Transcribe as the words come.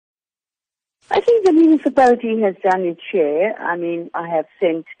think the municipality has done its share. I mean, I have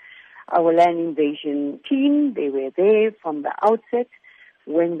sent our land invasion team. They were there from the outset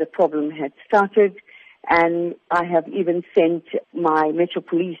when the problem had started. And I have even sent my Metro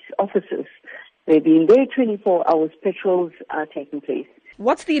Police officers. They've been there 24 hours. Patrols are taking place.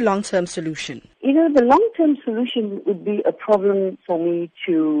 What's the long-term solution? You know, the long-term solution would be a problem for me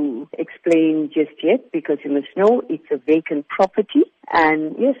to explain just yet, because you must know it's a vacant property.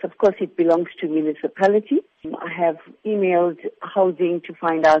 And yes, of course, it belongs to municipality. I have emailed housing to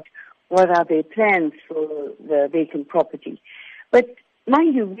find out what are their plans for the vacant property. But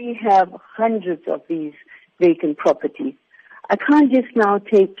mind you, we have hundreds of these vacant properties. I can't just now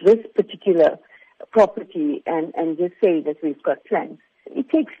take this particular property and just say that we've got plans. It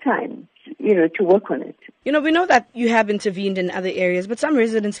takes time, to work on it. We know that you have intervened in other areas, but some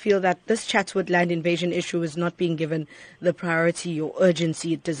residents feel that this Chatsworth land invasion issue is not being given the priority or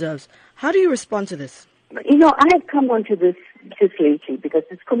urgency it deserves. How do you respond to this? I have come onto this just lately because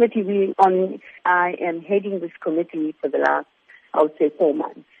this committee I am heading this committee for the last, I would say, 4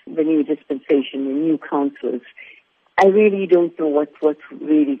 months. The new dispensation, the new councillors. I really don't know what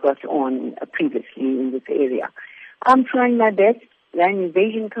really got on previously in this area. I'm trying my best. Land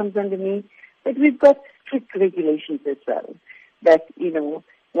invasion comes under me, but we've got strict regulations as well that,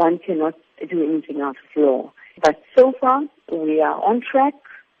 one cannot do anything out of law. But so far, we are on track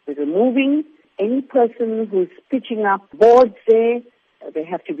with removing any person who's pitching up boards there. They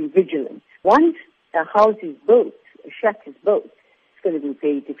have to be vigilant. Once a house is built, a shack is built, it's going to be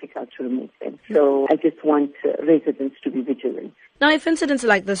very difficult to remove them. So I just want residents to be vigilant. Now, if incidents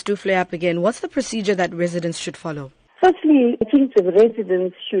like this do flare up again, what's the procedure that residents should follow? Firstly, I think the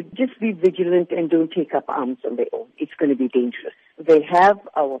residents should just be vigilant and don't take up arms on their own. It's going to be dangerous. They have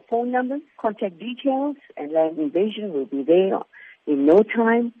our phone numbers, contact details, and land invasion will be there in no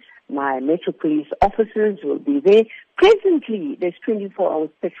time. My Metro Police officers will be there. Presently, there's 24 hours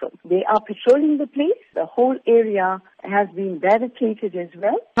patrol. They are patrolling the place. The whole area has been barricaded as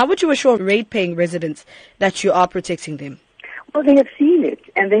well. How would you assure rate-paying residents that you are protecting them? Well, they have seen it,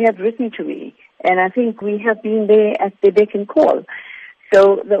 and they have written to me. And I think we have been there at the beck and call.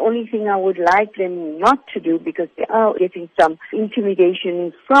 So the only thing I would like them not to do, because they are getting some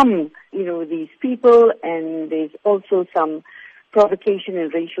intimidation from, these people, and there's also some provocation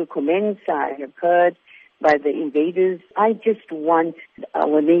and racial comments I have heard by the invaders. I just want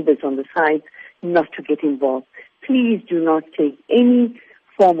our neighbors on the side not to get involved. Please do not take any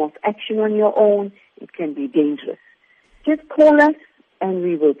form of action on your own. It can be dangerous. Just call us and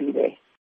we will be there.